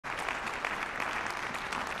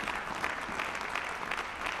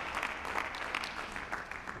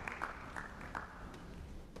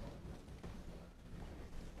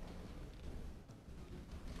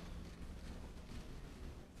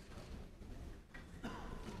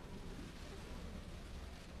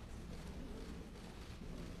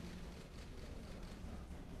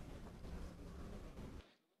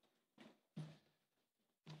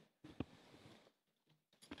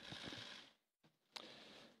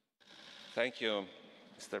Thank you,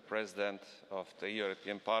 Mr. President of the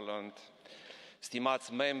European Parliament.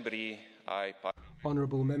 Stimați membri ai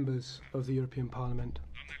Honourable members of the European Parliament,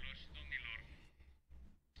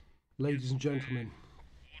 ladies and gentlemen,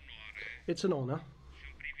 it's an honour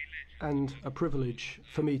and a privilege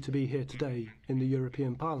for me to be here today in the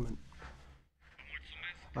European Parliament.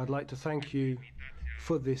 I'd like to thank you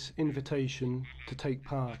for this invitation to take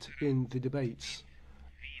part in the debates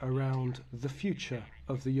around the future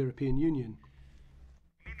of the European Union.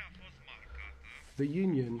 The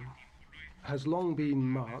Union has long been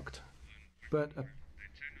marked, but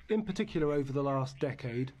in particular over the last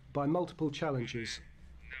decade, by multiple challenges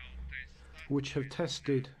which have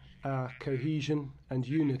tested our cohesion and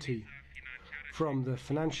unity, from the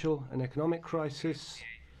financial and economic crisis,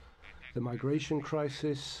 the migration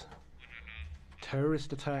crisis,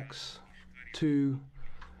 terrorist attacks, to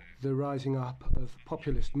the rising up of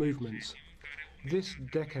populist movements. This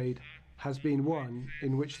decade has been one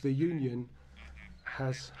in which the Union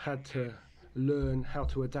has had to learn how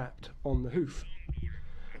to adapt on the hoof.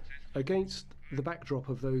 Against the backdrop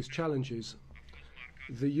of those challenges,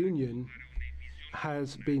 the Union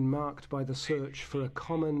has been marked by the search for a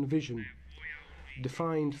common vision,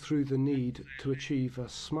 defined through the need to achieve a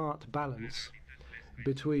smart balance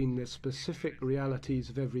between the specific realities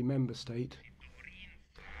of every member state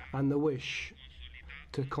and the wish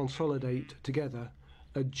to consolidate together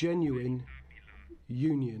a genuine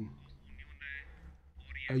union,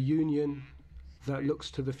 a union that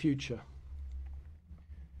looks to the future.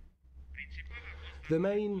 The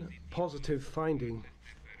main positive finding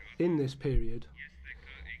in this period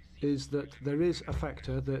is that there is a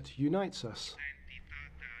factor that unites us,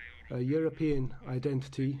 a European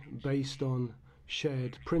identity based on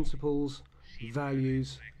shared principles,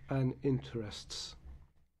 values and interests.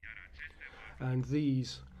 And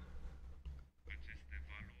these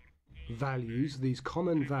values, these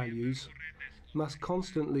common values, must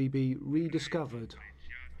constantly be rediscovered,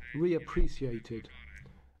 reappreciated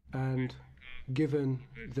and given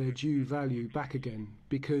their due value back again,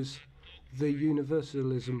 because the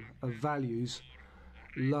universalism of values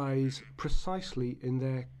lies precisely in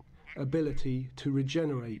their ability to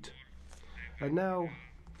regenerate. And now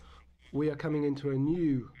we are coming into a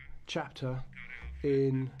new chapter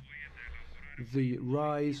in the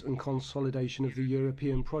rise and consolidation of the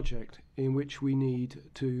European project, in which we need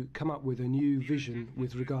to come up with a new vision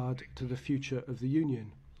with regard to the future of the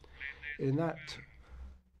Union. In that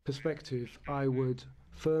perspective, I would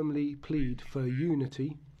firmly plead for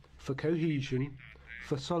unity, for cohesion,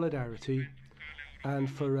 for solidarity, and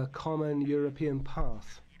for a common European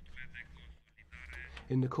path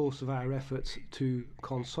in the course of our efforts to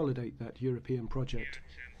consolidate that European project.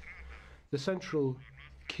 The central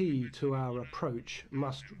key to our approach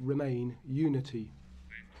must remain unity.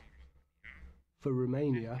 For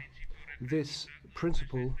Romania, this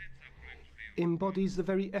principle embodies the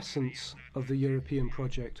very essence of the European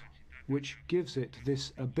project, which gives it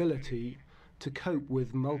this ability to cope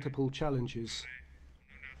with multiple challenges,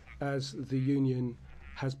 as the Union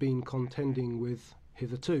has been contending with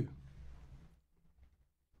hitherto.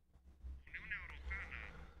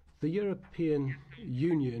 The European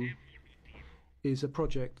Union is a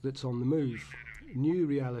project that's on the move. New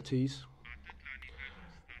realities,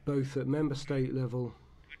 both at member state level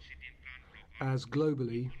as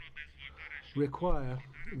globally, require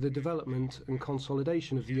the development and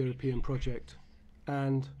consolidation of the European project,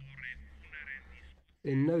 and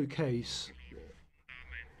in no case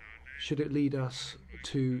should it lead us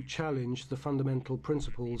to challenge the fundamental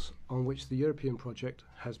principles on which the European project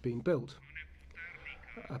has been built.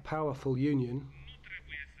 A powerful union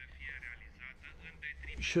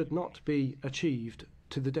should not be achieved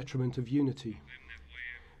to the detriment of unity.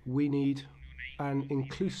 We need an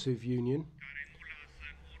inclusive union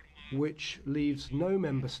which leaves no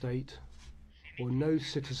member state or no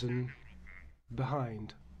citizen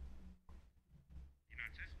behind.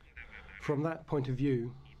 From that point of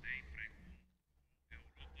view,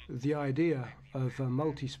 the idea of a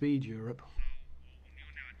multi-speed Europe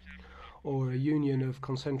or a union of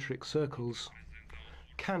concentric circles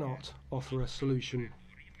cannot offer a solution,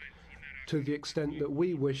 to the extent that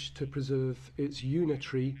we wish to preserve its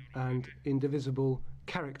unitary and indivisible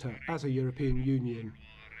character as a European Union.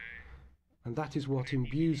 And that is what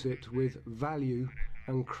imbues it with value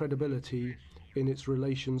and credibility in its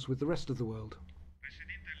relations with the rest of the world.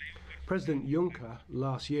 President Juncker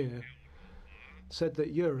last year said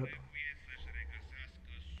that Europe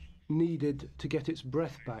needed to get its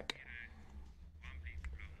breath back,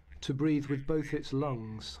 to breathe with both its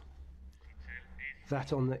lungs,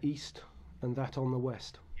 that on the east and that on the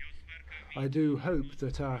west. I do hope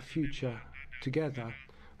that our future together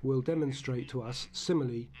will demonstrate to us,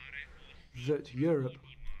 similarly, that Europe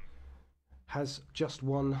has just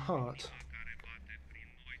one heart,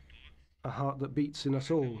 a heart that beats in us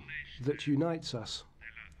all, that unites us,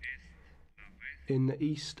 in the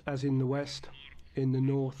east as in the west, in the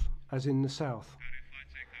north as in the south,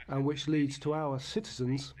 and which leads to our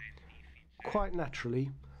citizens, quite naturally,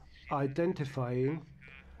 identifying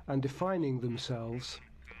and defining themselves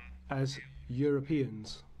as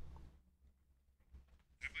Europeans.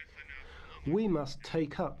 We must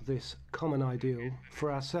take up this common ideal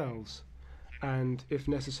for ourselves and, if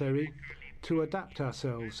necessary, to adapt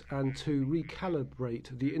ourselves and to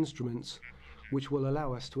recalibrate the instruments which will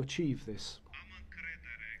allow us to achieve this.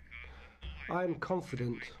 I am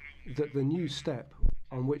confident that the new step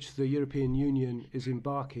on which the European Union is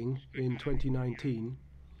embarking in 2019,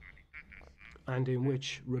 and in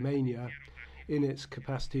which Romania, in its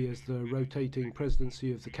capacity as the rotating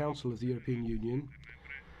presidency of the Council of the European Union,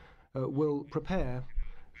 will prepare,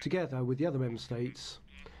 together with the other member states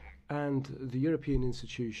and the European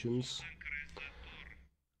institutions,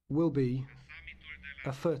 will be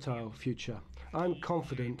a fertile future. I'm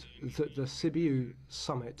confident that the Sibiu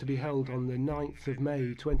summit, to be held on the 9th of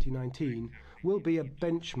May 2019, will be a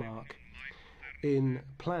benchmark in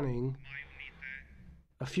planning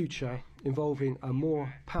a future involving a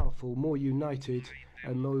more powerful, more united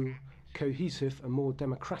and more cohesive and more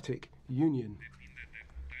democratic union.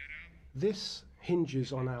 This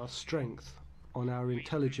hinges on our strength, on our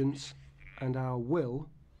intelligence and our will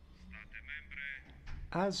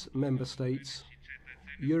as member states,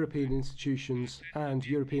 European institutions and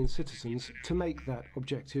European citizens to make that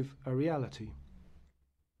objective a reality.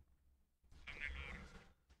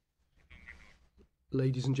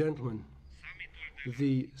 Ladies and gentlemen,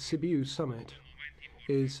 the Sibiu summit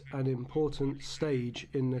is an important stage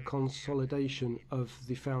in the consolidation of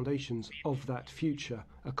the foundations of that future,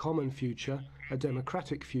 a common future, a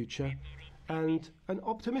democratic future, and an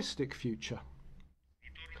optimistic future.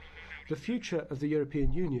 The future of the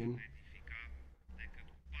European Union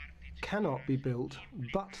cannot be built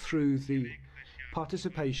but through the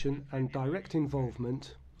participation and direct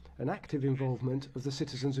involvement, an active involvement of the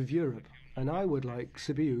citizens of Europe. And I would like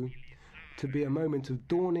Sibiu to be a moment of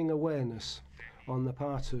dawning awareness on the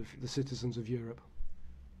part of the citizens of Europe.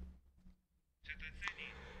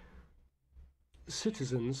 The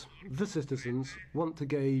citizens want to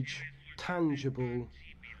gauge tangible,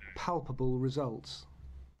 palpable results.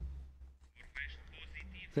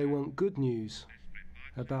 They want good news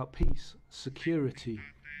about peace, security,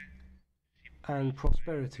 and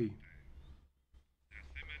prosperity.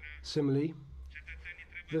 Similarly,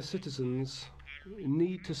 the citizens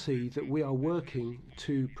need to see that we are working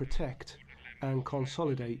to protect and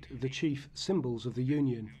consolidate the chief symbols of the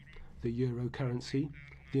Union, the euro currency,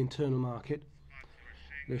 the internal market,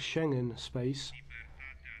 the Schengen space,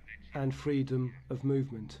 and freedom of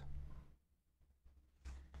movement.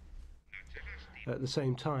 At the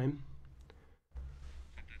same time,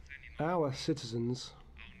 our citizens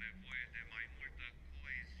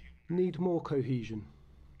need more cohesion.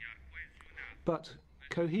 But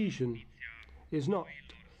cohesion is not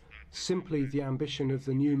simply the ambition of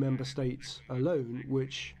the new member states alone,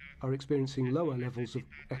 which are experiencing lower levels of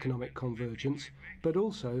economic convergence, but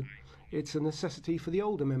also it's a necessity for the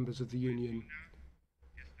older members of the Union.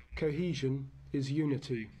 Cohesion is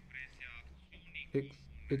unity.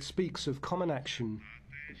 It speaks of common action,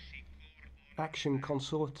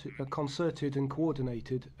 concerted and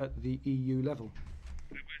coordinated at the EU level.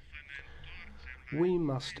 We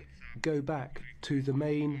must go back to the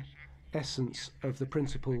main essence of the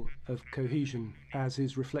principle of cohesion as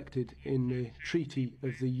is reflected in the Treaty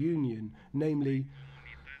of the Union, namely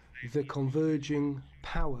the converging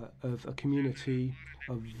power of a community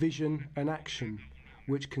of vision and action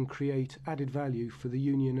which can create added value for the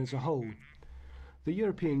Union as a whole. The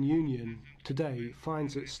European Union today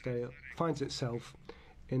finds itself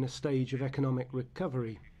in a stage of economic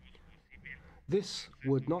recovery. This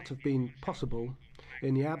would not have been possible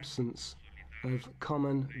in the absence of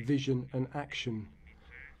common vision and action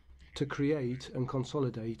to create and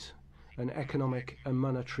consolidate an economic and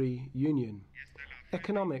monetary union.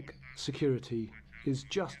 Economic security is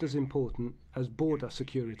just as important as border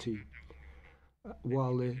security,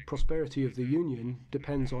 while the prosperity of the Union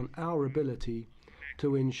depends on our ability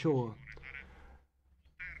to ensure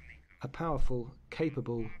a powerful,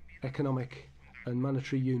 capable economic and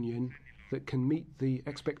monetary union that can meet the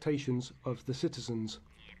expectations of the citizens,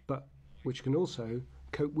 but which can also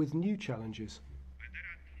cope with new challenges.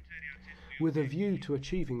 With a view to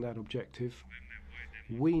achieving that objective,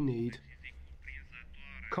 we need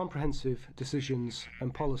comprehensive decisions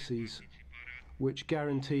and policies which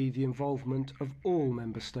guarantee the involvement of all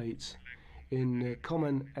member states in a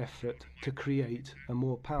common effort to create a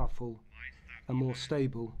more powerful, a more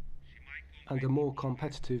stable and a more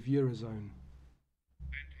competitive Eurozone.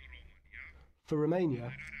 For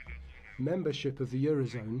Romania, membership of the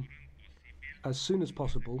Eurozone as soon as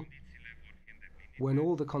possible, when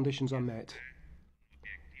all the conditions are met,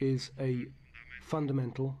 is a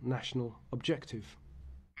fundamental national objective.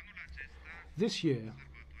 This year,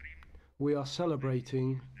 we are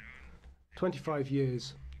celebrating 25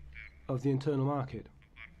 years of the internal market.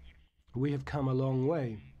 We have come a long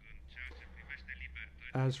way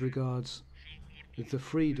as regards the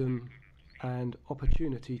freedom and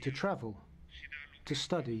opportunity to travel, to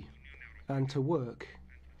study and to work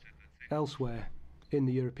elsewhere in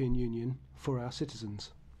the European Union for our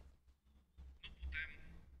citizens.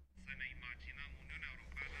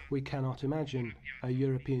 We cannot imagine a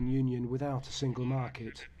European Union without a single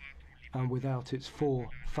market and without its 4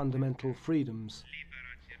 fundamental freedoms: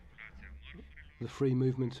 the free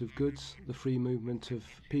movement of goods, the free movement of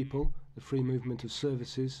people, the free movement of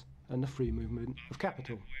services, and the free movement of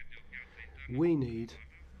capital. We need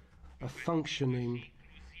a functioning,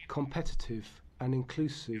 competitive and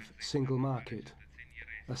inclusive single market,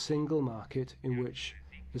 a single market in which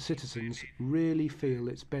the citizens really feel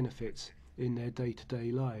its benefits in their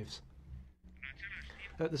day-to-day lives.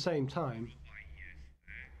 At the same time,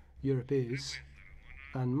 Europe is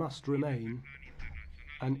and must remain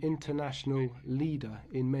an international leader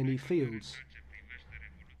in many fields,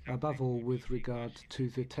 above all with regard to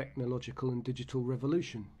the technological and digital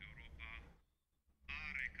revolution.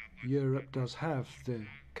 Europe does have the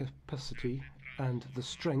capacity and the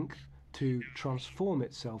strength to transform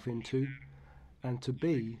itself into and to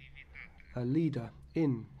be a leader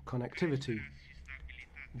in connectivity,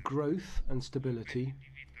 growth and stability,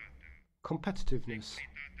 competitiveness,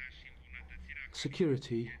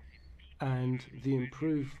 security, and the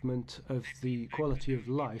improvement of the quality of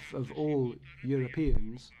life of all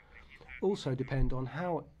Europeans also depend on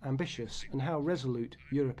how ambitious and how resolute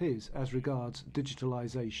Europe is as regards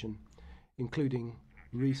digitalization, including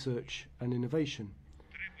research and innovation.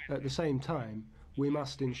 At the same time, we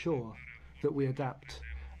must ensure that we adapt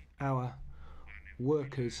our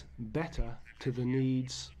workers better to the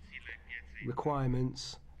needs,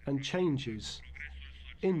 requirements and changes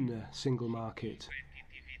in the single market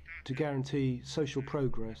to guarantee social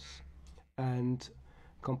progress and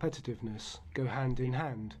competitiveness go hand in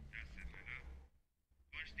hand.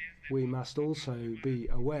 We must also be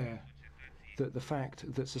aware that the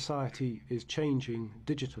fact that society is changing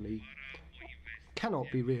digitally cannot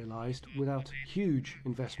be realized without huge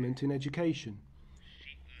investment in education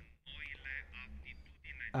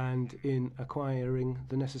and in acquiring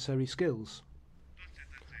the necessary skills.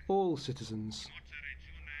 All citizens,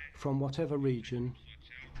 from whatever region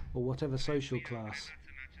or whatever social class,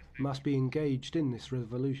 must be engaged in this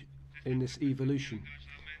evolution.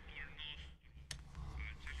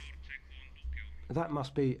 That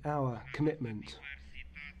must be our commitment,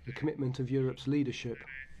 the commitment of Europe's leadership.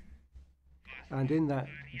 And in that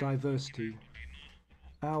diversity,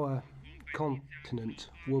 our continent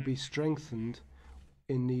will be strengthened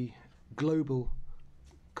in the global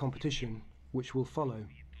competition which will follow.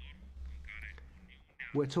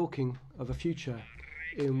 We're talking of a future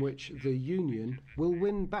in which the Union will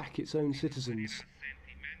win back its own citizens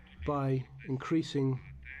by increasing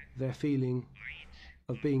their feeling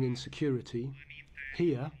of being in security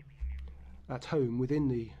here, at home, within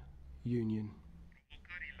the Union.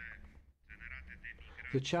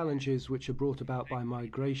 The challenges which are brought about by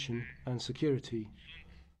migration and security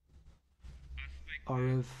are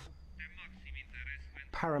of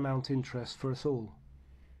paramount interest for us all.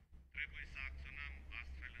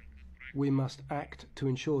 We must act to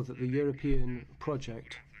ensure that the European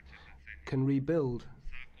project can rebuild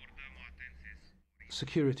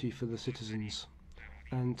security for the citizens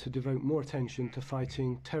and to devote more attention to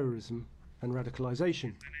fighting terrorism and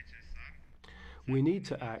radicalization. We need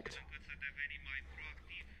to act.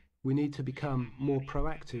 We need to become more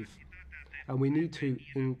proactive, and we need to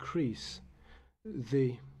increase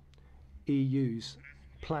the EU's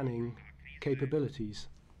planning capabilities.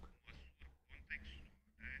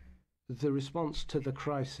 The response to the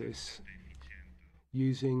crisis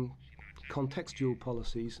using contextual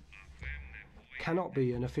policies cannot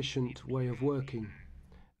be an efficient way of working,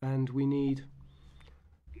 and we need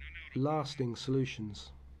lasting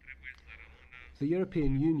solutions. The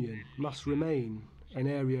European Union must remain an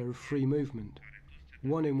area of free movement,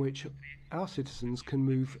 one in which our citizens can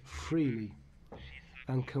move freely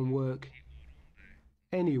and can work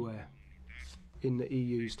anywhere in the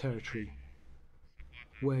EU's territory,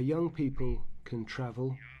 where young people can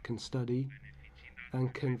travel, can study,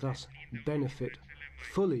 and can thus benefit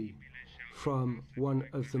fully from one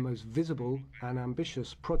of the most visible and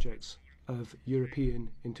ambitious projects of European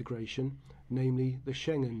integration, namely the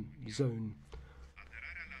Schengen zone.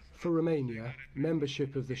 For Romania,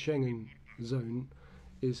 membership of the Schengen zone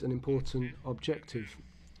is an important objective.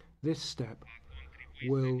 This step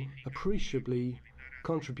will appreciably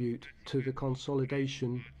contribute to the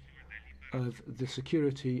consolidation of the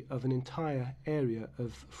security of an entire area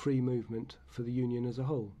of free movement for the Union as a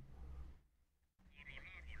whole.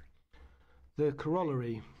 The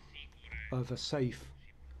corollary of a safe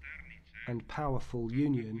and powerful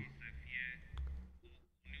Union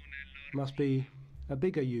must be a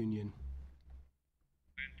bigger Union,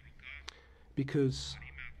 because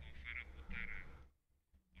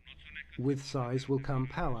with size will come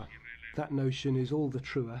power. That notion is all the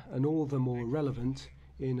truer and all the more relevant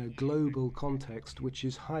in a global context which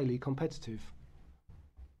is highly competitive.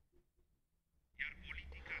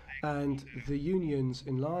 And the Union's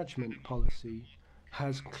enlargement policy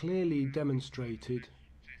has clearly demonstrated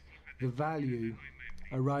the value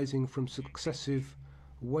arising from successive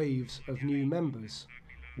waves of new members,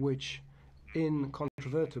 which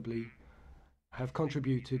incontrovertibly have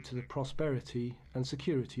contributed to the prosperity and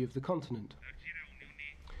security of the continent.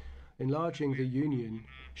 Enlarging the Union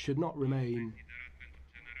should not remain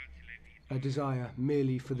a desire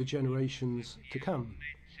merely for the generations to come.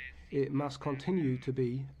 It must continue to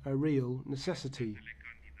be a real necessity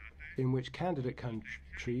in which candidate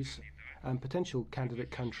countries and potential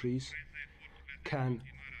candidate countries can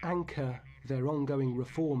anchor their ongoing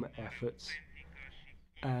reform efforts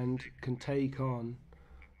and can take on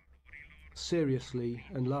seriously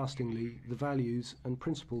and lastingly the values and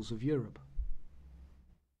principles of Europe.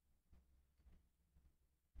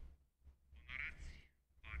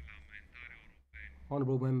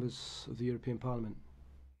 Honourable members of the European Parliament,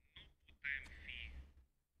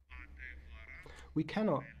 we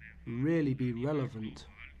cannot really be relevant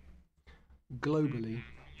globally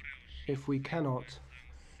if we cannot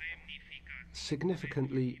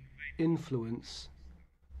significantly influence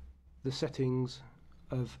the settings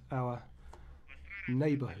of our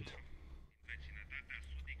neighbourhood.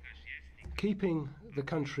 Keeping the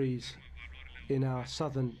countries in our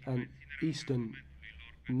southern and eastern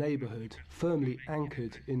neighbourhood firmly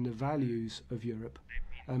anchored in the values of Europe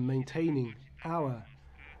and maintaining our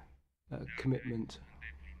commitment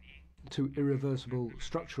to irreversible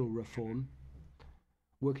structural reform,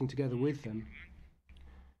 working together with them,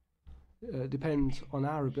 depends on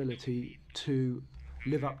our ability to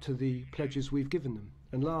live up to the pledges we've given them.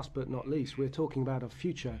 And last but not least, we're talking about a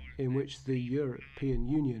future in which the European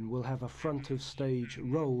Union will have a front-of-stage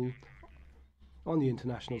role on the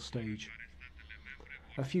international stage.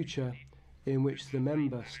 A future in which the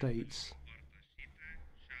member states,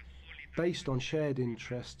 based on shared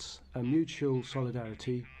interests and mutual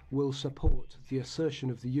solidarity, will support the assertion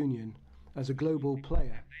of the Union as a global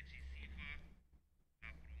player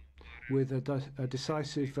with a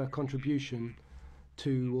decisive contribution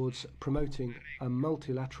towards promoting a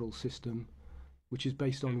multilateral system which is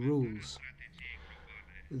based on rules.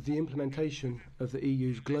 The implementation of the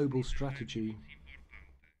EU's global strategy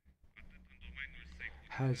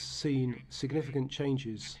has seen significant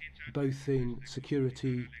changes both in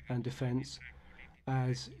security and defence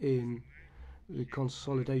as in the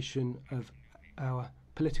consolidation of our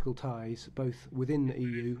political ties both within the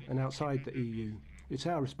EU and outside the EU. It's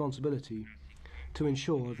our responsibility to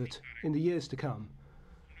ensure that in the years to come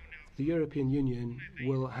the European Union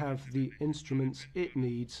will have the instruments it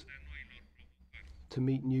needs to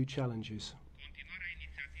meet new challenges.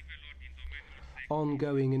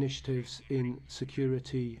 Ongoing initiatives in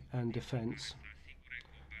security and defence,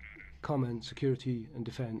 common security and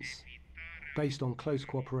defence, based on close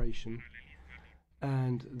cooperation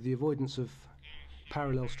and the avoidance of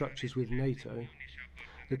parallel structures with NATO,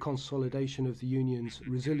 the consolidation of the Union's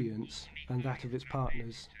resilience and that of its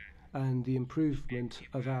partners, and the improvement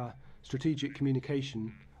of our strategic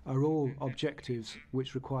communication are all objectives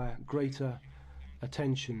which require greater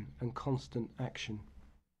attention and constant action.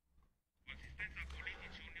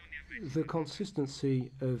 The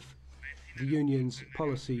consistency of the Union's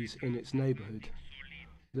policies in its neighbourhood,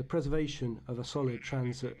 the preservation of a solid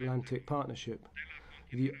transatlantic partnership,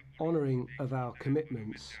 the honouring of our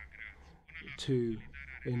commitments to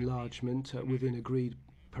enlargement within agreed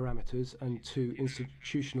parameters and to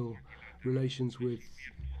institutional relations with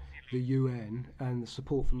the UN and the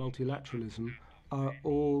support for multilateralism are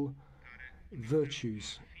all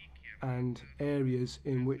virtues and areas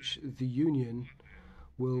in which the Union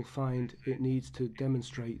will find it needs to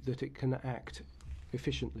demonstrate that it can act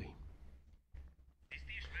efficiently.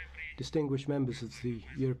 Distinguished members of the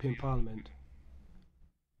European Parliament,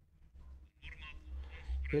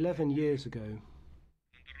 11 years ago,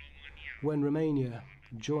 when Romania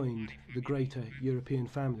joined the greater European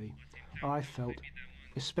family, I felt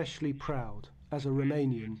especially proud as a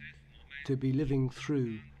Romanian to be living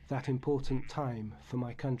through that important time for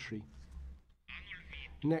my country.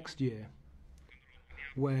 Next year,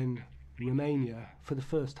 when Romania for the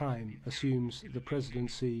first time assumes the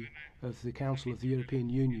presidency of the Council of the European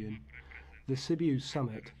Union, the Sibiu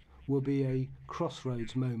summit will be a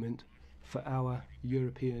crossroads moment for our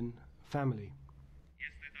European family.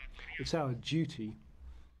 It's our duty,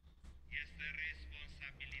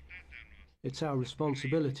 it's our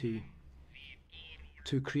responsibility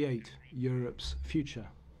to create Europe's future.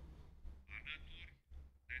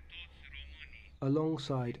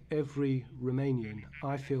 Alongside every Romanian,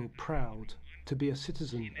 I feel proud to be a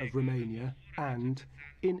citizen of Romania and,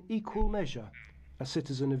 in equal measure, a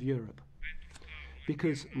citizen of Europe.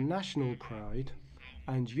 Because national pride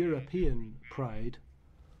and European pride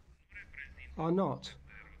are not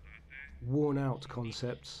worn-out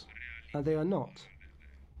concepts, and they are not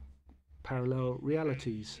parallel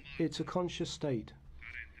realities. It's a conscious state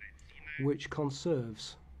which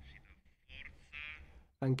conserves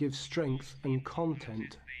and gives strength and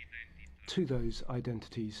content to those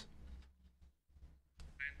identities.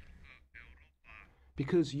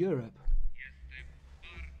 Because Europe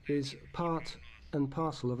is part and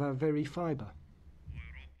parcel of our very fibre.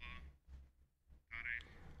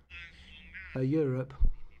 A Europe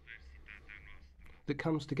that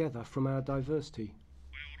comes together from our diversity.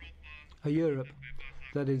 A Europe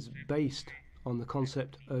that is based on the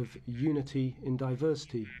concept of unity in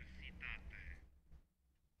diversity.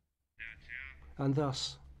 And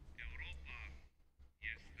thus,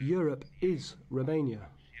 Europe is Romania,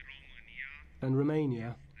 and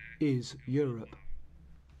Romania is Europe.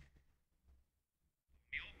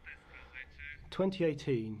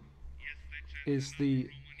 2018 is the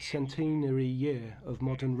centenary year of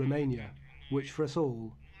modern Romania, which for us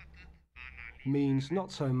all means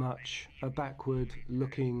not so much a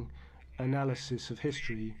backward-looking analysis of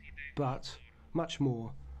history, but much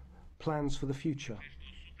more plans for the future.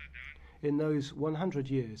 In those 100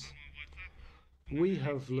 years, we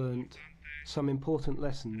have learnt some important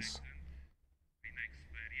lessons,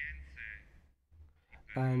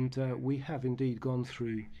 and we have indeed gone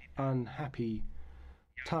through unhappy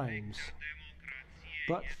times.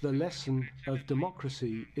 But the lesson of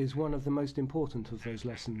democracy is one of the most important of those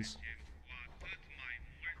lessons.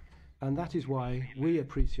 And that is why we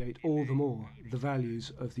appreciate all the more the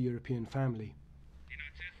values of the European family.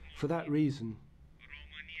 For that reason,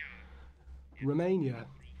 Romania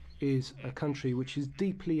is a country which is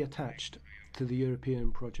deeply attached to the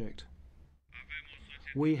European project.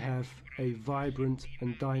 We have a vibrant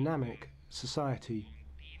and dynamic society,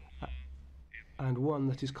 and one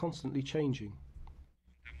that is constantly changing.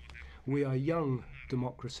 We are a young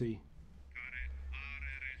democracy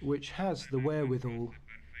which has the wherewithal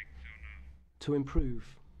to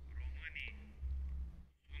improve.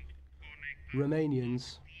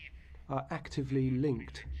 Romanians are actively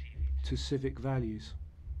linked to civic values.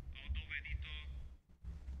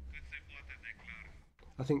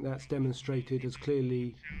 I think that's demonstrated as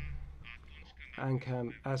clearly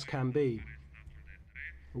as can be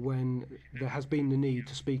when there has been the need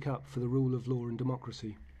to speak up for the rule of law and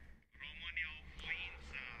democracy.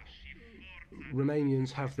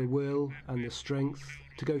 Romanians have the will and the strength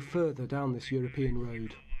to go further down this European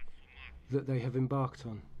road that they have embarked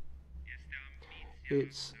on.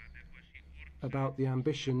 It's about the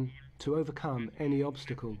ambition to overcome any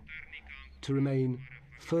obstacle, to remain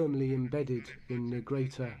firmly embedded in the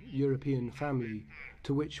greater European family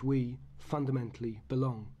to which we fundamentally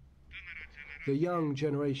belong. The young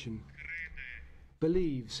generation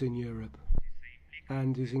believes in Europe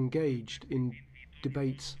and is engaged in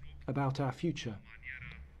debates about our future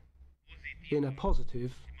in a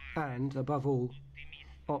positive and, above all,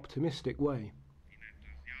 optimistic way.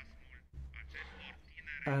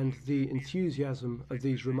 And the enthusiasm of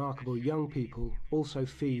these remarkable young people also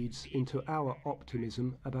feeds into our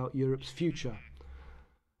optimism about Europe's future.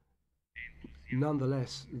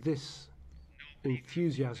 Nonetheless, this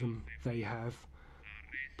enthusiasm they have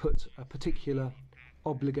puts a particular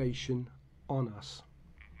obligation on us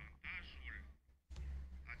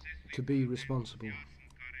to be responsible.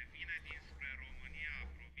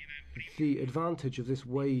 The advantage of this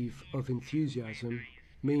wave of enthusiasm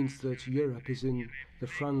means that Europe is in the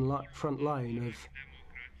front line of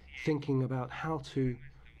thinking about how to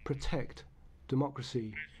protect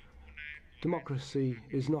democracy. Democracy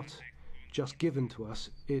is not just given to us,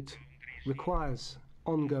 it requires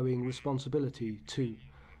ongoing responsibility to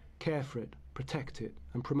care for it, protect it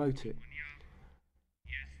and promote it.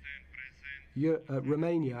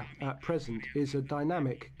 Romania at present is a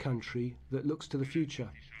dynamic country that looks to the future,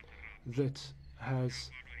 that has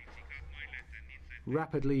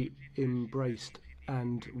rapidly embraced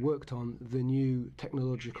and worked on the new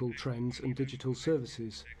technological trends and digital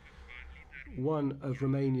services. One of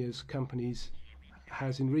Romania's companies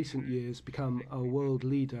has in recent years become a world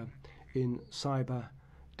leader in cyber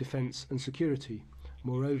defense and security.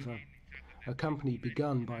 Moreover, a company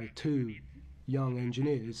begun by two young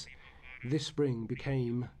engineers this spring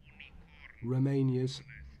became Romania's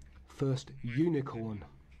first unicorn.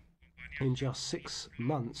 In just 6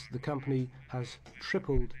 months, the company has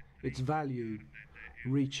tripled its value,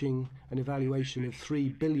 reaching an evaluation of 3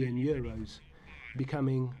 billion euros,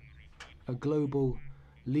 becoming a global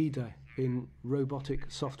leader in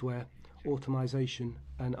robotic software, automation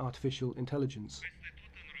and artificial intelligence.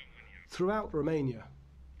 Throughout Romania,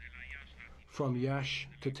 from Iași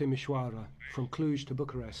to Timișoara, from Cluj to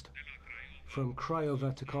Bucharest, from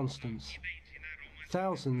Craiova to Constance,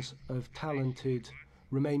 thousands of talented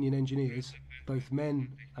Romanian engineers, both men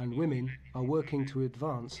and women, are working to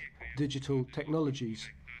advance digital technologies,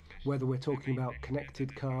 whether we're talking about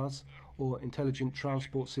connected cars or intelligent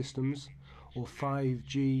transport systems or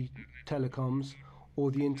 5G telecoms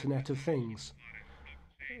or the Internet of Things.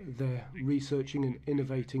 They're researching and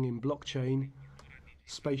innovating in blockchain,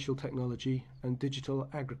 spatial technology and digital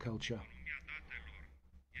agriculture.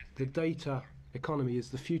 The data economy is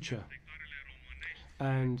the future,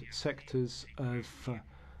 and sectors of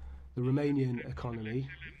the Romanian economy,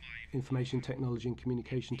 information technology and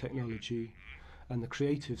communication technology, and the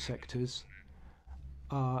creative sectors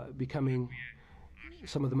are becoming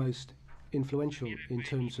some of the most influential in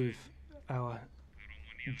terms of our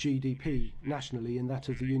GDP nationally and that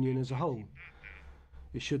of the Union as a whole.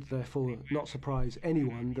 It should therefore not surprise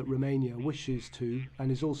anyone that Romania wishes to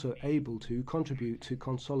and is also able to contribute to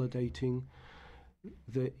consolidating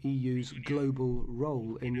the EU's global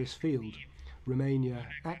role in this field. Romania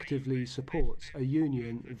actively supports a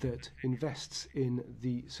union that invests in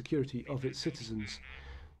the security of its citizens.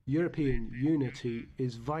 European unity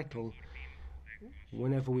is vital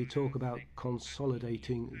whenever we talk about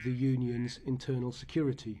consolidating the union's internal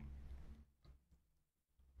security.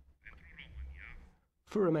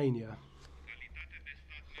 For Romania,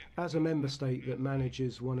 as a member state that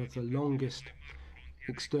manages one of the longest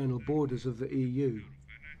external borders of the EU,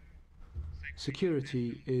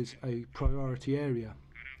 security is a priority area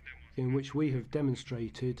in which we have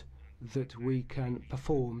demonstrated that we can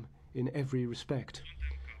perform in every respect.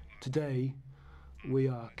 Today, we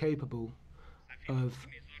are capable of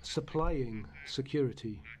supplying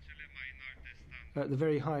security at the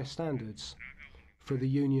very highest standards for the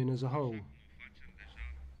Union as a whole,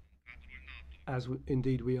 as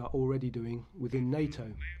indeed we are already doing within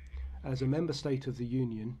NATO. As a member state of the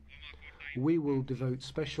Union, we will devote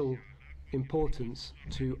special importance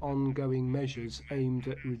to ongoing measures aimed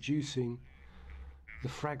at reducing the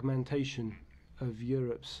fragmentation of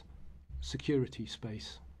Europe's security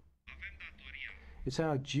space. It's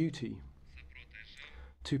our duty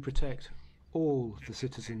to protect all the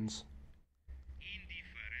citizens,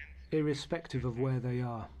 irrespective of where they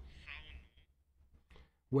are,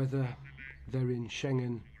 whether they're in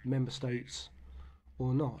Schengen member states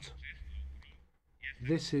or not.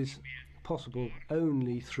 This is possible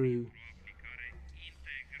only through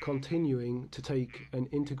continuing to take an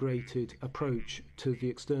integrated approach to the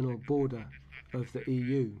external border of the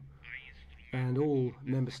EU, and all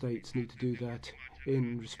member states need to do that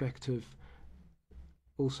in respect of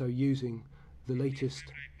also using the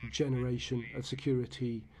latest generation of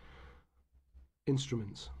security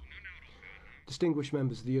instruments. Distinguished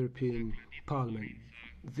members of the European Parliament,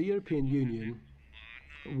 the European Union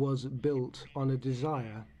was built on a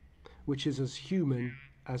desire which is as human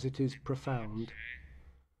as it is profound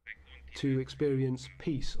to experience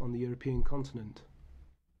peace on the European continent.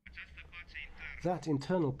 That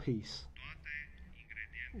internal peace,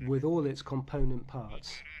 with all its component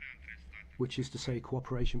parts, which is to say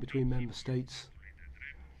cooperation between member states,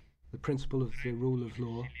 the principle of the rule of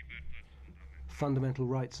law, fundamental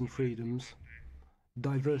rights and freedoms,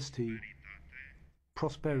 diversity,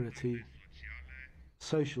 prosperity,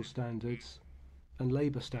 social standards and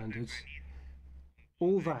labour standards,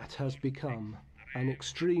 all that has become an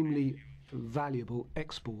extremely valuable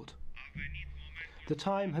export. The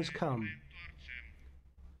time has come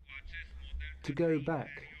to go back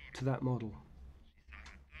to that model,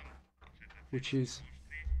 which is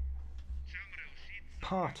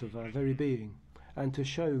heart of our very being, and to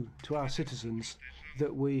show to our citizens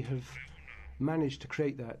that we have managed to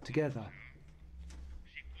create that together,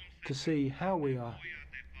 to see how we are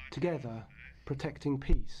together protecting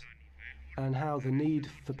peace, and how the need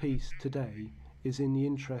for peace today is in the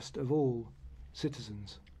interest of all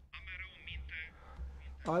citizens.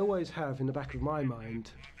 I always have in the back of my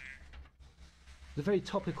mind the very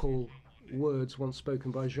topical words once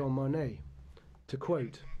spoken by Jean Monnet, to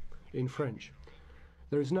quote in French,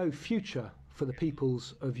 "There is no future for the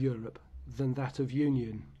peoples of Europe than that of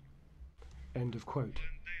union." End of quote.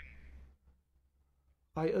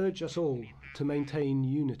 I urge us all to maintain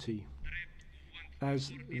unity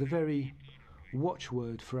as the very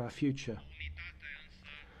watchword for our future.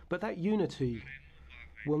 But that unity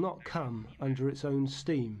will not come under its own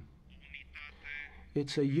steam.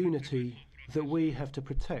 It's a unity that we have to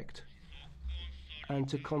protect and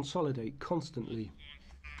to consolidate constantly,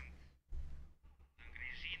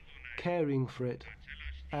 caring for it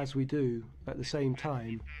as we do at the same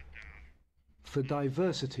time for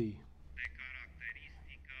diversity,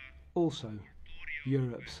 also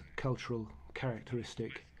Europe's cultural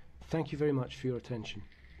characteristic. Thank you very much for your attention.